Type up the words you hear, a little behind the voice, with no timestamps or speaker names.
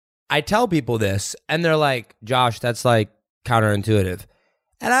I tell people this and they're like, Josh, that's like counterintuitive.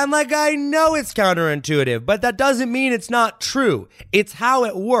 And I'm like, I know it's counterintuitive, but that doesn't mean it's not true. It's how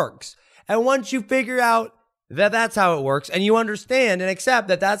it works. And once you figure out that that's how it works and you understand and accept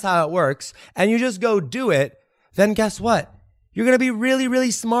that that's how it works and you just go do it, then guess what? You're going to be really,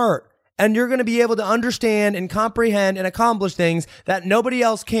 really smart and you're going to be able to understand and comprehend and accomplish things that nobody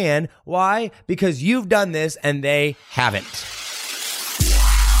else can. Why? Because you've done this and they haven't.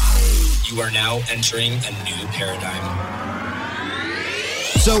 You are now entering a new paradigm.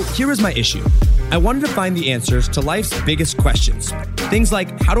 So here is my issue. I wanted to find the answers to life's biggest questions. Things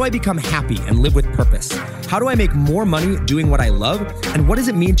like, how do I become happy and live with purpose? How do I make more money doing what I love? And what does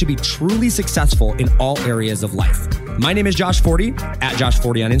it mean to be truly successful in all areas of life? My name is Josh Forti, at Josh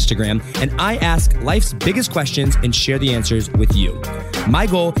Forti on Instagram, and I ask life's biggest questions and share the answers with you. My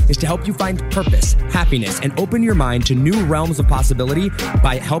goal is to help you find purpose, happiness, and open your mind to new realms of possibility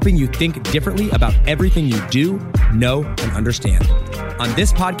by helping you think differently about everything you do, know, and understand. On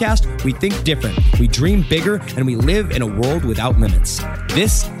this podcast, we think different, we dream bigger, and we live in a world without limits.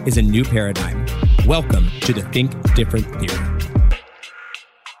 This is a new paradigm. Welcome to the Think Different Theory.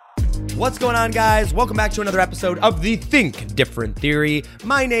 What's going on, guys? Welcome back to another episode of the Think Different Theory.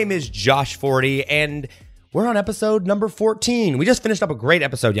 My name is Josh Forti, and we're on episode number 14. We just finished up a great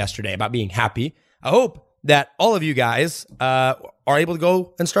episode yesterday about being happy. I hope that all of you guys are able to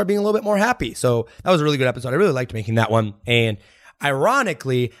go and start being a little bit more happy. So that was a really good episode. I really liked making that one. And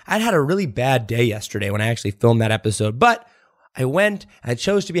ironically, I'd had a really bad day yesterday when I actually filmed that episode, but I went, I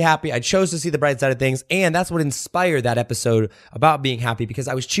chose to be happy. I chose to see the bright side of things. And that's what inspired that episode about being happy, because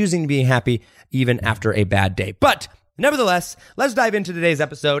I was choosing to be happy even after a bad day. But nevertheless, let's dive into today's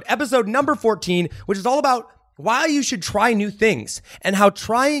episode number 14, which is all about why you should try new things and how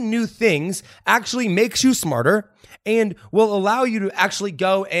trying new things actually makes you smarter and will allow you to actually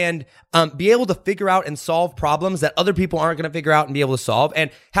go and be able to figure out and solve problems that other people aren't going to figure out and be able to solve,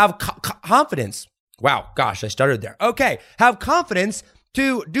 and have confidence. Wow, gosh, I stuttered there. Okay, have confidence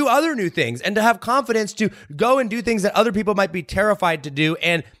to do other new things and to have confidence to go and do things that other people might be terrified to do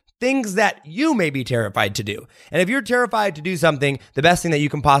and things that you may be terrified to do. And if you're terrified to do something, the best thing that you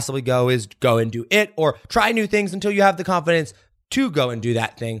can possibly go is go and do it, or try new things until you have the confidence to go and do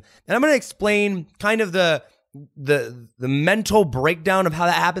that thing. And I'm going to explain kind of the mental breakdown of how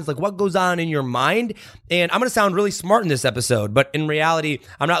that happens, like what goes on in your mind. And I'm going to sound really smart in this episode, but in reality,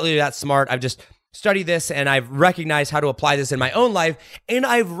 I'm not really that smart. I've just studied this and I've recognized how to apply this in my own life. And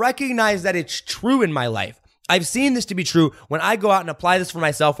I've recognized that it's true in my life. I've seen this to be true when I go out and apply this for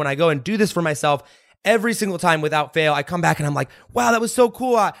myself, when I go and do this for myself every single time without fail. I come back and I'm like, wow, that was so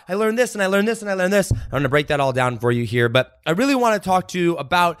cool. I learned this and I learned this and I learned this. I'm going to break that all down for you here, but I really want to talk to you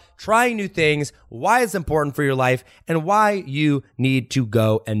about trying new things, why it's important for your life, and why you need to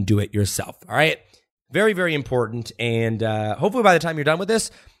go and do it yourself. All right. Very, very important. And hopefully by the time you're done with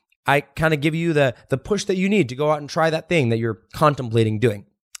this, I kind of give you the push that you need to go out and try that thing that you're contemplating doing.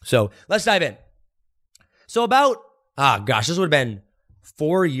 So let's dive in. So about, this would have been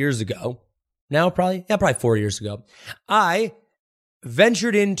 4 years ago. Now, probably 4 years ago, I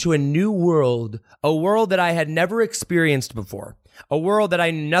ventured into a new world, a world that I had never experienced before, a world that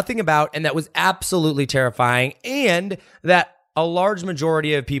I knew nothing about and that was absolutely terrifying, and that a large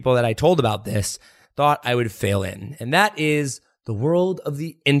majority of people that I told about this thought I would fail in. And that is the world of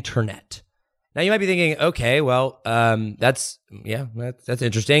the internet. Now, you might be thinking, okay, well, that's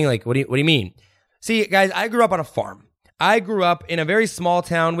interesting. Like, what do you mean? See, guys, I grew up on a farm. I grew up in a very small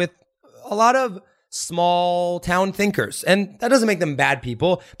town with a lot of small town thinkers. And that doesn't make them bad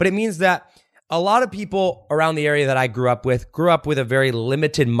people, but it means that a lot of people around the area that I grew up with a very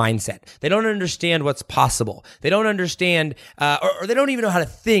limited mindset. They don't understand what's possible. They don't understand, or they don't even know how to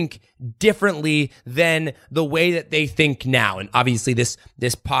think differently than the way that they think now. And obviously this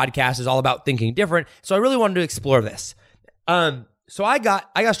podcast is all about thinking different. So I really wanted to explore this. So I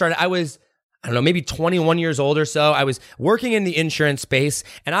got started. I was, maybe 21 years old or so. I was working in the insurance space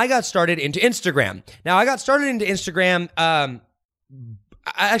and I got started into Instagram. Now I got started into Instagram,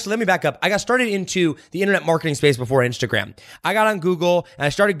 let me back up. I got started into the internet marketing space before Instagram. I got on Google and I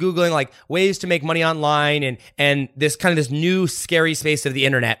started Googling like ways to make money online and this new scary space of the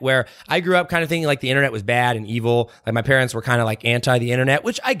internet, where I grew up kind of thinking like the internet was bad and evil. Like my parents were kind of like anti the internet,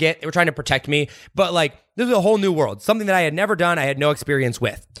 which I get. They were trying to protect me, but like this was a whole new world, something that I had never done, I had no experience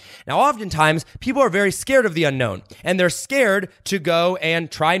with. Now, oftentimes, people are very scared of the unknown, and they're scared to go and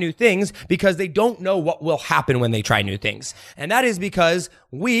try new things because they don't know what will happen when they try new things. And that is because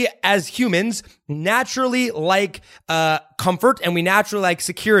we, as humans, naturally like comfort, and we naturally like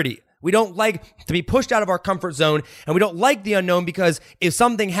security. We don't like to be pushed out of our comfort zone, and we don't like the unknown because if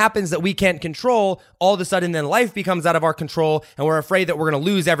something happens that we can't control, all of a sudden then life becomes out of our control and we're afraid that we're going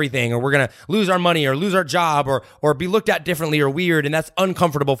to lose everything, or we're going to lose our money or lose our job or be looked at differently or weird, and that's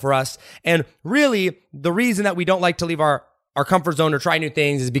uncomfortable for us. And really, the reason that we don't like to leave our comfort zone or try new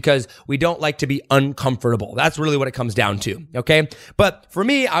things is because we don't like to be uncomfortable. That's really what it comes down to, okay? But for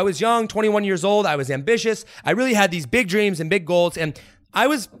me, I was young, 21 years old. I was ambitious. I really had these big dreams and big goals, and I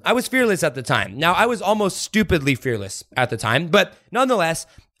was fearless at the time. Now, I was almost stupidly fearless at the time, but nonetheless,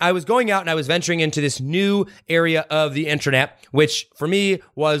 I was going out and I was venturing into this new area of the internet, which for me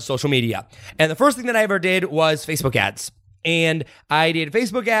was social media. And the first thing that I ever did was Facebook ads. And I did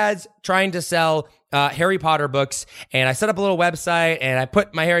Facebook ads trying to sell Harry Potter books. And I set up a little website and I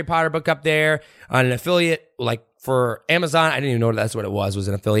put my Harry Potter book up there on an affiliate, like for Amazon. I didn't even know that's what it was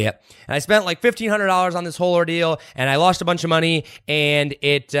an affiliate. And I spent like $1,500 on this whole ordeal, and I lost a bunch of money, and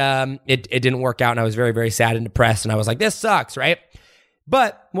it didn't work out. And I was very, very sad and depressed. And I was like, this sucks, right?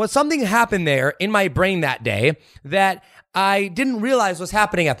 But something happened there in my brain that day that I didn't realize was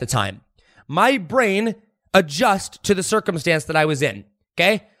happening at the time. My brain adjust to the circumstance that I was in,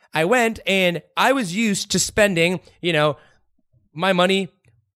 okay? I went and I was used to spending, my money.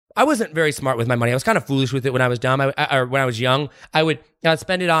 I wasn't very smart with my money. I was kind of foolish with it when I was dumb, or when I was young. I'd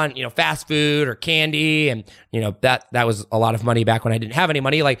spend it on, fast food or candy, and, that was a lot of money back when I didn't have any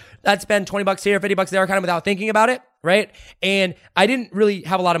money. Like, I'd spend $20 here, $50 there, kind of without thinking about it, right? And I didn't really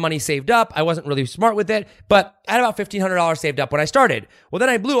have a lot of money saved up. I wasn't really smart with it, but I had about $1,500 saved up when I started. Well, then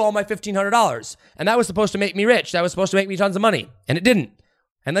I blew all my $1,500, and that was supposed to make me rich. That was supposed to make me tons of money, and it didn't.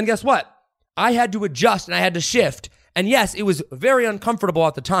 And then guess what? I had to adjust and I had to shift. And yes, it was very uncomfortable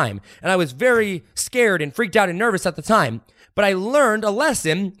at the time. And I was very scared and freaked out and nervous at the time. But I learned a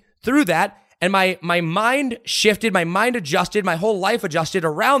lesson through that. And my mind shifted, my mind adjusted, my whole life adjusted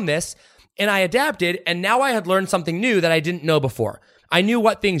around this. And I adapted. And now I had learned something new that I didn't know before. I knew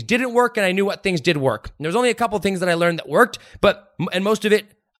what things didn't work and I knew what things did work. And there's only a couple things that I learned that worked, and most of it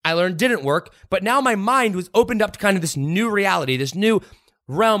I learned didn't work. But now my mind was opened up to kind of this new reality, this new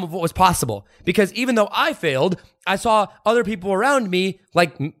realm of what was possible. Because even though I failed, I saw other people around me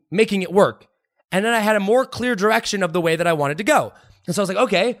like making it work. And then I had a more clear direction of the way that I wanted to go. And so I was like,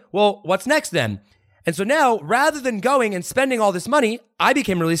 okay, well, what's next then? And so now, rather than going and spending all this money, I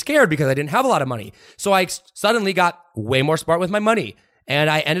became really scared because I didn't have a lot of money. So I suddenly got way more smart with my money. And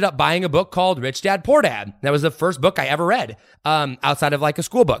I ended up buying a book called Rich Dad, Poor Dad. That was the first book I ever read outside of like a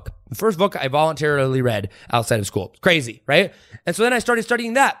school book. The first book I voluntarily read outside of school. Crazy, right? And so then I started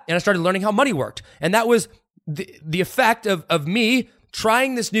studying that, and I started learning how money worked. And that was the effect of me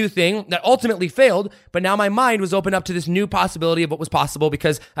trying this new thing that ultimately failed, but now my mind was open up to this new possibility of what was possible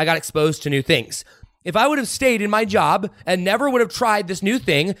because I got exposed to new things. If I would have stayed in my job and never would have tried this new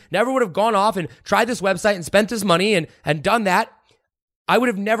thing, never would have gone off and tried this website and spent this money and done that, I would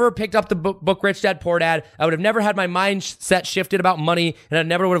have never picked up the book Rich Dad, Poor Dad. I would have never had my mindset shifted about money, and I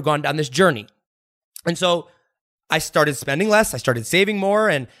never would have gone down this journey. And so I started spending less, I started saving more,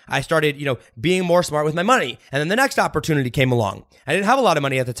 and I started, being more smart with my money. And then the next opportunity came along. I didn't have a lot of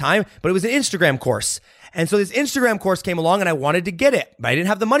money at the time, but it was an Instagram course. And so this Instagram course came along and I wanted to get it, but I didn't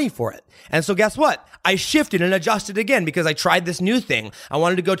have the money for it. And so guess what? I shifted and adjusted again because I tried this new thing. I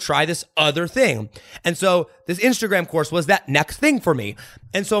wanted to go try this other thing. And so this Instagram course was that next thing for me.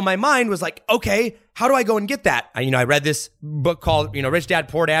 And so my mind was like, okay, how do I go and get that? I read this book called, Rich Dad,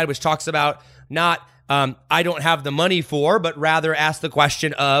 Poor Dad, which talks about not, I don't have the money for, but rather ask the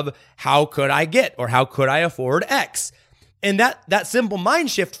question of how could I get or how could I afford X? And that simple mind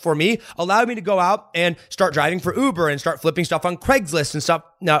shift for me allowed me to go out and start driving for Uber and start flipping stuff on Craigslist and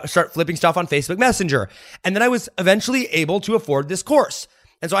start flipping stuff on Facebook Messenger. And then I was eventually able to afford this course.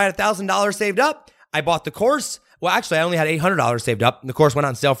 And so I had $1,000 saved up. I bought the course. Well, actually, I only had $800 saved up. The course went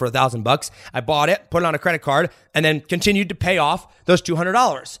on sale for $1,000. I bought it, put it on a credit card, and then continued to pay off those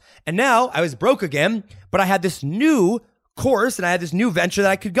 $200. And now I was broke again, but I had this new course and I had this new venture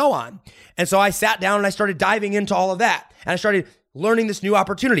that I could go on. And so I sat down and I started diving into all of that. And I started learning this new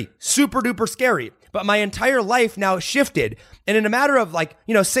opportunity. Super duper scary. But my entire life now shifted. And in a matter of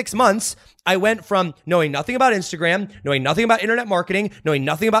 6 months, I went from knowing nothing about Instagram, knowing nothing about internet marketing, knowing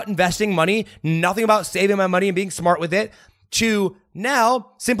nothing about investing money, nothing about saving my money and being smart with it, to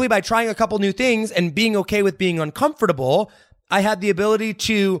now, simply by trying a couple new things and being okay with being uncomfortable, I had the ability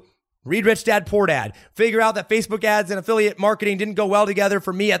to read Rich Dad, Poor Dad, figure out that Facebook ads and affiliate marketing didn't go well together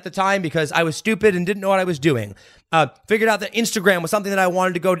for me at the time because I was stupid and didn't know what I was doing. Figured out that Instagram was something that I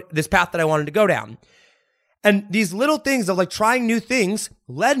wanted to go, this path that I wanted to go down. And these little things of trying new things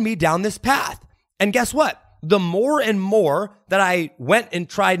led me down this path. And guess what? the more and more that I went and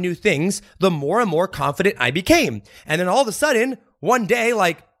tried new things, the more and more confident I became. And then all of a sudden, one day,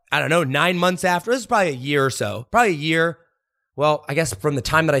 like, I don't know, 9 months after, this is probably a year or so, probably a year. Well, I guess from the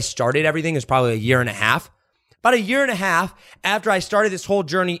time that I started everything is probably a year and a half. About a year and a half after I started this whole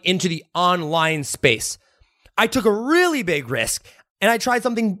journey into the online space, I took a really big risk and I tried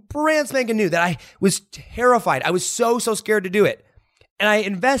something brand spanking new that I was terrified. I was so scared to do it. And I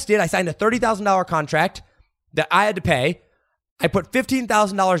signed a $30,000 contract that I had to pay. I put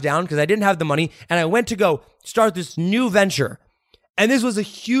 $15,000 down because I didn't have the money, and I went to go start this new venture. And this was a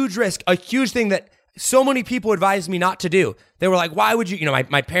huge risk, a huge thing that so many people advised me not to do. They were like, why would you,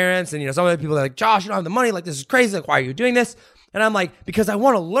 my parents and, some other people are like, Josh, you don't have the money. Like, this is crazy. Like, why are you doing this? And I'm like, because I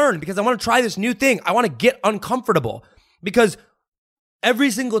want to learn, because I want to try this new thing. I want to get uncomfortable, because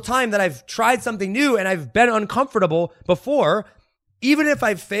every single time that I've tried something new and I've been uncomfortable before, even if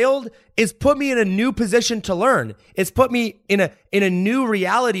I've failed, it's put me in a new position to learn. It's put me in a new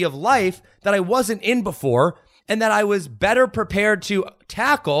reality of life that I wasn't in before, and that I was better prepared to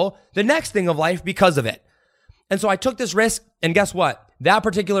tackle the next thing of life because of it. And so I took this risk, and guess what? That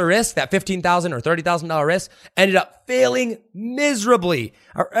particular risk, that $15,000 or $30,000 risk, ended up failing miserably.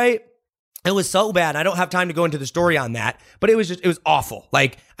 All right. It was so bad. I don't have time to go into the story on that, but it was awful.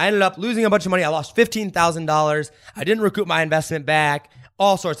 Like, I ended up losing a bunch of money. I lost $15,000. I didn't recoup my investment back.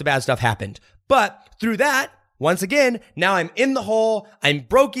 All sorts of bad stuff happened. But through that, once again, now I'm in the hole. I'm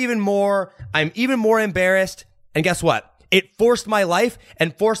broke even more. I'm even more embarrassed. And guess what? It forced my life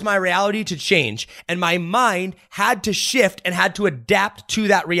and forced my reality to change. And my mind had to shift and had to adapt to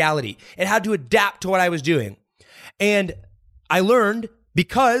that reality. It had to adapt to what I was doing. And I learned,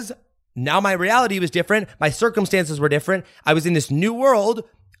 because now my reality was different. My circumstances were different. I was in this new world.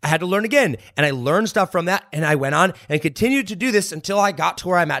 I had to learn again. And I learned stuff from that. And I went on and continued to do this until I got to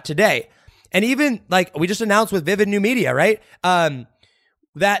where I'm at today. And even like we just announced with Vivid New Media, right? That's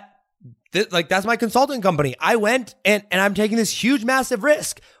my consulting company. I went and I'm taking this huge, massive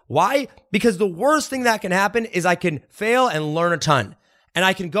risk. Why? Because the worst thing that can happen is I can fail and learn a ton. And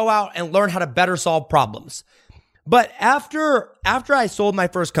I can go out and learn how to better solve problems. But after I sold my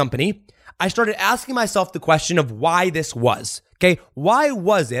first company, I started asking myself the question of why this was. Okay, why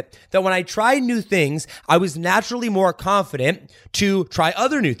was it that when I tried new things, I was naturally more confident to try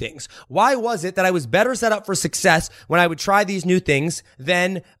other new things? Why was it that I was better set up for success when I would try these new things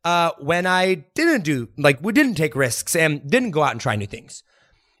than when I we didn't take risks and didn't go out and try new things?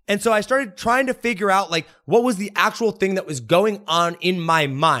 And so I started trying to figure out what was the actual thing that was going on in my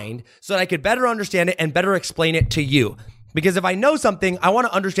mind so that I could better understand it and better explain it to you. Because if I know something, I want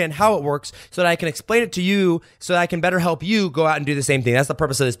to understand how it works so that I can explain it to you so that I can better help you go out and do the same thing. That's the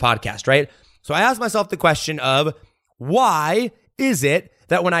purpose of this podcast, right? So I asked myself the question of, why is it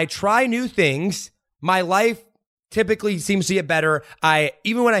that when I try new things, my life typically seems to get better?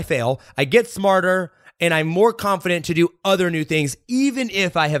 Even when I fail, I get smarter and I'm more confident to do other new things, even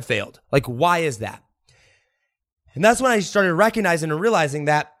if I have failed. Why is that? And that's when I started recognizing and realizing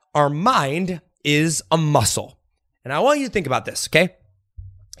that our mind is a muscle. And I want you to think about this, okay?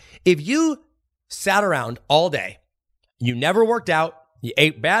 If you sat around all day, you never worked out, you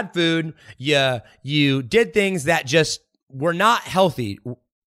ate bad food, you did things that just were not healthy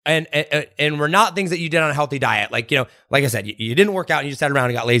and were not things that you did on a healthy diet. Like I said, you didn't work out and you just sat around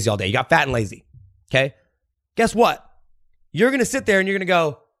and got lazy all day. You got fat and lazy, okay? Guess what? You're going to sit there and you're going to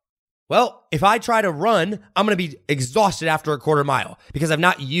go, well, if I try to run, I'm going to be exhausted after a quarter mile because I've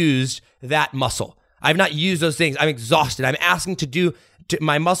not used that muscle. I've not used those things. I'm exhausted. I'm asking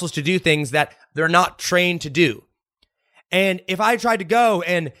my muscles to do things that they're not trained to do. And if I tried to go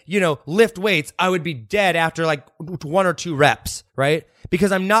and, lift weights, I would be dead after 1 or 2 reps, right?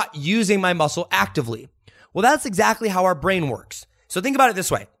 Because I'm not using my muscle actively. Well, that's exactly how our brain works. So think about it this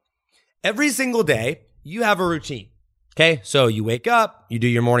way. Every single day, you have a routine, okay? So you wake up, you do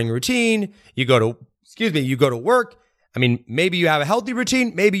your morning routine, you go to work. I mean, maybe you have a healthy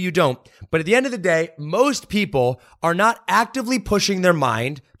routine, maybe you don't. But at the end of the day, most people are not actively pushing their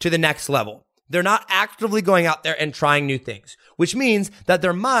mind to the next level. They're not actively going out there and trying new things, which means that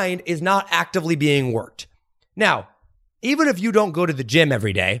their mind is not actively being worked. Now, even if you don't go to the gym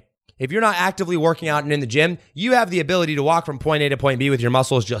every day, if you're not actively working out and in the gym, you have the ability to walk from point A to point B with your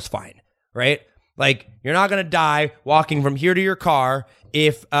muscles just fine, right? You're not going to die walking from here to your car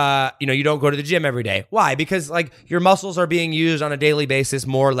if, you don't go to the gym every day. Why? Because your muscles are being used on a daily basis,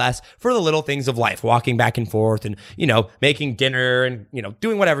 more or less, for the little things of life, walking back and forth and, making dinner and,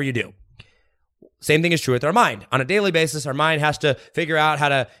 doing whatever you do. Same thing is true with our mind. On a daily basis, our mind has to figure out how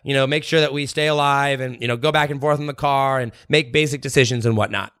to, make sure that we stay alive and, go back and forth in the car and make basic decisions and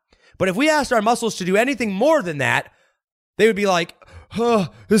whatnot. But if we asked our muscles to do anything more than that, they would be like, oh,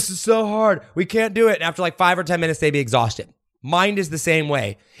 this is so hard. We can't do it. And after like 5 or 10 minutes, they'd be exhausted. Mind is the same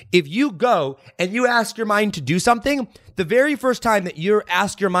way. If you go and you ask your mind to do something, the very first time that you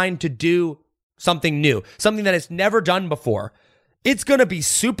ask your mind to do something new, something that it's never done before, it's going to be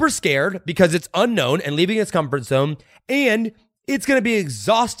super scared because it's unknown and leaving its comfort zone. And it's going to be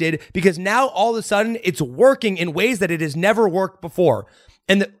exhausted because now all of a sudden it's working in ways that it has never worked before.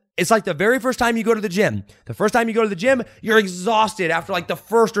 And it's like the very first time you go to the gym. The first time you go to the gym, you're exhausted. After like the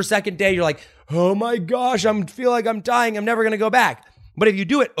first or second day, you're like, oh my gosh, I feel like I'm dying. I'm never going to go back. But if you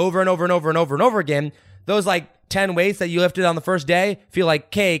do it over and over and over and over and over again, those like 10 weights that you lifted on the first day feel like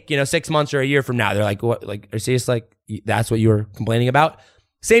cake, 6 months or a year from now. They're like, what? Like, are you serious? Like, that's what you were complaining about?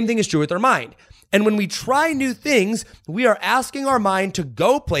 Same thing is true with our mind. And when we try new things, we are asking our mind to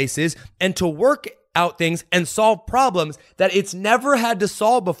go places and to work out things and solve problems that it's never had to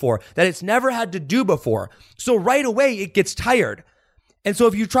solve before, that it's never had to do before. So right away, it gets tired. And so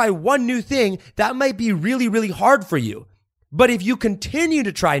if you try one new thing, that might be really, really hard for you. But if you continue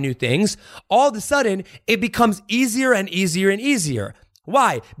to try new things, all of a sudden, it becomes easier and easier and easier.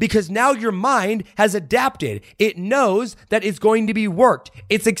 Why? Because now your mind has adapted. It knows that it's going to be worked.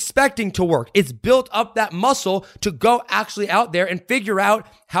 It's expecting to work. It's built up that muscle to go actually out there and figure out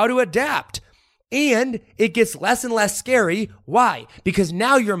how to adapt. And it gets less and less scary. Why? Because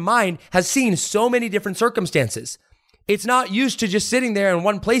now your mind has seen so many different circumstances. It's not used to just sitting there in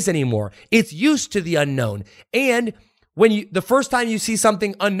one place anymore. It's used to the unknown. And when the first time you see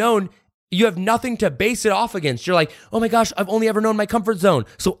something unknown, you have nothing to base it off against. You're like, oh my gosh, I've only ever known my comfort zone.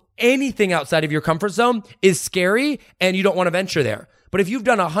 So anything outside of your comfort zone is scary and you don't want to venture there. But if you've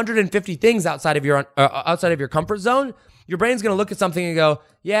done 150 things outside of your comfort zone, your brain's going to look at something and go,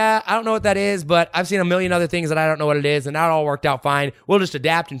 yeah, I don't know what that is, but I've seen a million other things that I don't know what it is, and that all worked out fine. We'll just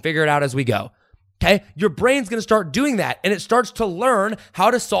adapt and figure it out as we go. Okay? Your brain's going to start doing that, and it starts to learn how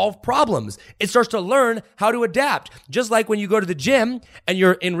to solve problems. It starts to learn how to adapt. Just like when you go to the gym and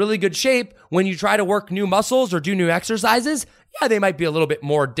you're in really good shape, when you try to work new muscles or do new exercises, yeah, they might be a little bit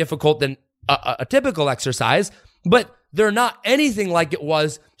more difficult than a typical exercise, but they're not anything like it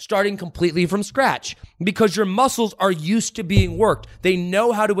was starting completely from scratch because your muscles are used to being worked. They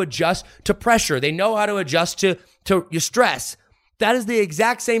know how to adjust to pressure. They know how to adjust to your stress. That is the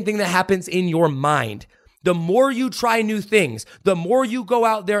exact same thing that happens in your mind. The more you try new things, the more you go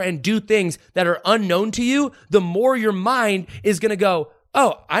out there and do things that are unknown to you, the more your mind is going to go,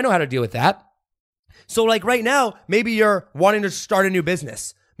 oh, I know how to deal with that. So like right now, maybe you're wanting to start a new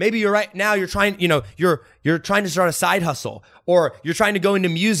business. Maybe you're trying to start a side hustle, or you're trying to go into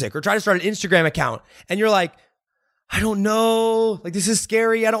music, or try to start an Instagram account. And you're like, I don't know, like this is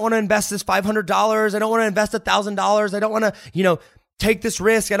scary. I don't want to invest this $500. I don't want to invest $1,000. I don't want to, take this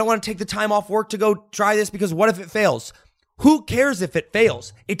risk. I don't want to take the time off work to go try this because what if it fails? Who cares if it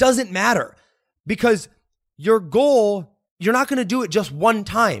fails? It doesn't matter because your goal, you're not going to do it just one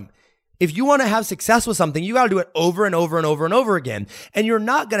time. If you want to have success with something, you got to do it over and over and over and over again. And you're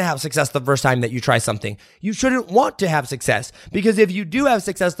not going to have success the first time that you try something. You shouldn't want to have success because if you do have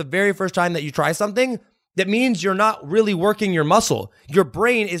success the very first time that you try something, that means you're not really working your muscle. Your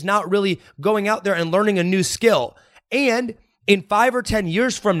brain is not really going out there and learning a new skill. And in 5 or 10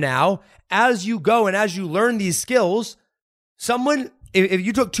 years from now, as you go and as you learn these skills, if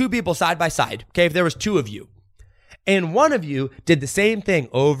you took two people side by side, okay, if there was two of you, and one of you did the same thing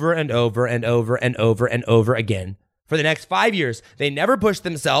over and over and over and over and over again for the next 5 years, they never pushed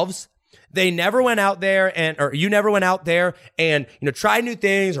themselves. They never went out there or you never went out there and, try new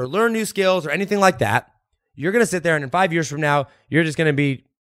things or learn new skills or anything like that. You're going to sit there and in 5 years from now, you're just going to be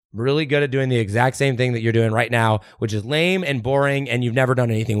really good at doing the exact same thing that you're doing right now, which is lame and boring and you've never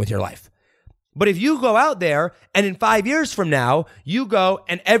done anything with your life. But if you go out there and in 5 years from now, you go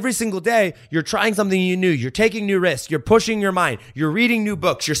and every single day you're trying something new, you're taking new risks, you're pushing your mind, you're reading new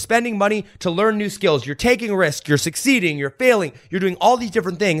books, you're spending money to learn new skills, you're taking risks, you're succeeding, you're failing, you're doing all these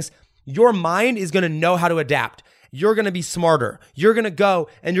different things, your mind is going to know how to adapt. You're going to be smarter. You're going to go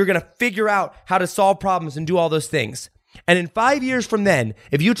and you're going to figure out how to solve problems and do all those things. And in 5 years from then,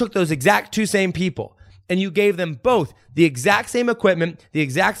 if you took those exact two same people and you gave them both the exact same equipment, the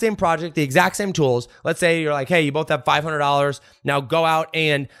exact same project, the exact same tools, let's say you're like, hey, you both have $500. Now go out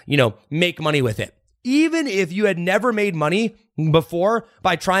and, make money with it. Even if you had never made money before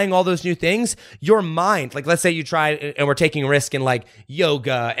by trying all those new things, your mind, like let's say you tried and we're taking a risk in like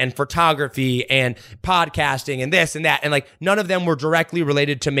yoga and photography and podcasting and this and that, and like none of them were directly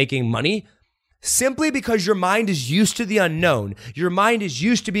related to making money. simply because your mind is used to the unknown. Your mind is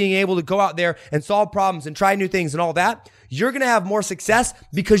used to being able to go out there and solve problems and try new things and all that. You're going to have more success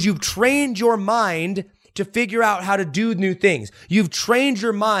because you've trained your mind to figure out how to do new things. You've trained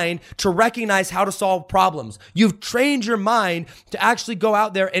your mind to recognize how to solve problems. You've trained your mind to actually go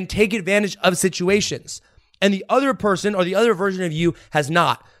out there and take advantage of situations. And the other person or the other version of you has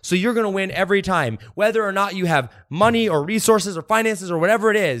not. So you're going to win every time. Whether or not you have money or resources or finances or whatever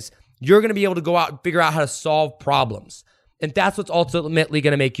it is, you're going to be able to go out and figure out how to solve problems. And that's what's ultimately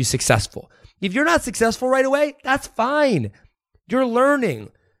going to make you successful. If you're not successful right away, that's fine. You're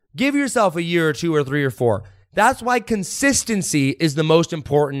learning. Give yourself a year or 2 or 3 or 4. That's why consistency is the most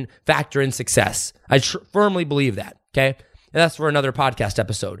important factor in success. I firmly believe that, okay? And that's for another podcast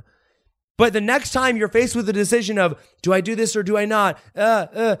episode. But the next time you're faced with the decision of, do I do this or do I not?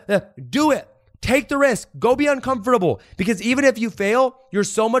 Do it. Take the risk. Go be uncomfortable. Because even if you fail, you're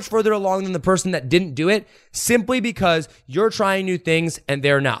so much further along than the person that didn't do it simply because you're trying new things and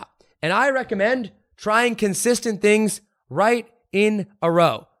they're not. And I recommend trying consistent things right in a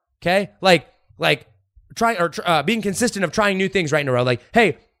row. Okay? Being consistent of trying new things right in a row. Like,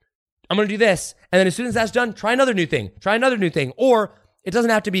 hey, I'm going to do this. And then as soon as that's done, try another new thing. Or it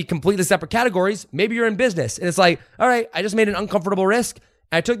doesn't have to be completely separate categories. Maybe you're in business and it's like, all right, I just made an uncomfortable risk.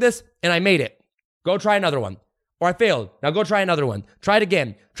 And I took this and I made it. Go try another one. Or I failed. Now go try another one. Try it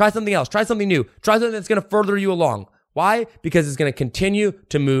again. Try something else. Try something new. Try something that's going to further you along. Why? Because it's going to continue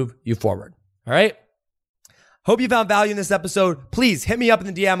to move you forward. All right? Hope you found value in this episode. Please hit me up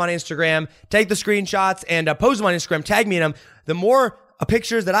in the DM on Instagram. Take the screenshots and post them on Instagram. Tag me in them. The more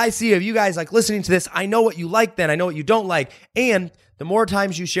pictures that I see of you guys like listening to this, I know what you like then. I know what you don't like. And the more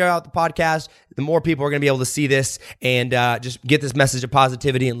times you share out the podcast, the more people are going to be able to see this and just get this message of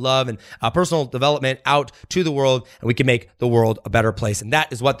positivity and love and personal development out to the world, and we can make the world a better place. And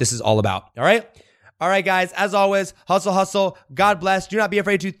that is what this is all about. All right? All right, guys, as always, hustle, hustle. God bless. Do not be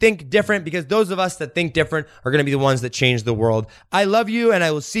afraid to think different, because those of us that think different are going to be the ones that change the world. I love you, and I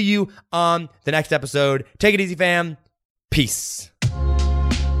will see you on the next episode. Take it easy, fam. Peace.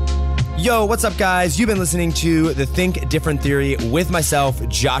 Yo, what's up, guys? You've been listening to the Think Different Theory with myself,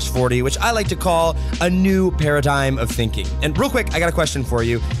 Josh Forti, which I like to call a new paradigm of thinking. And real quick, I got a question for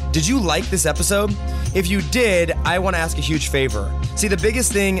you. Did you like this episode? If you did, I want to ask a huge favor. See, the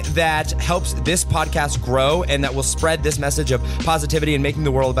biggest thing that helps this podcast grow and that will spread this message of positivity and making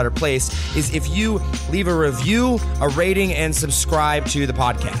the world a better place is if you leave a review, a rating, and subscribe to the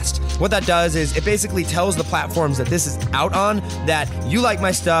podcast. What that does is it basically tells the platforms that this is out on that you like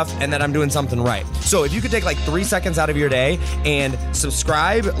my stuff and that I'm doing something right. So if you could take like 3 seconds out of your day and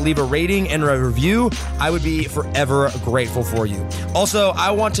subscribe, leave a rating and a review, I would be forever grateful for you. Also,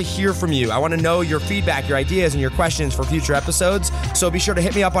 I want to hear from you. I want to know your feedback, your ideas, and your questions for future episodes. So be sure to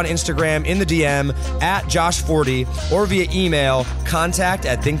hit me up on Instagram in the DM at Josh Forti or via email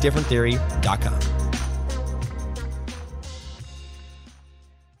contact@thinkdifferenttheory.com.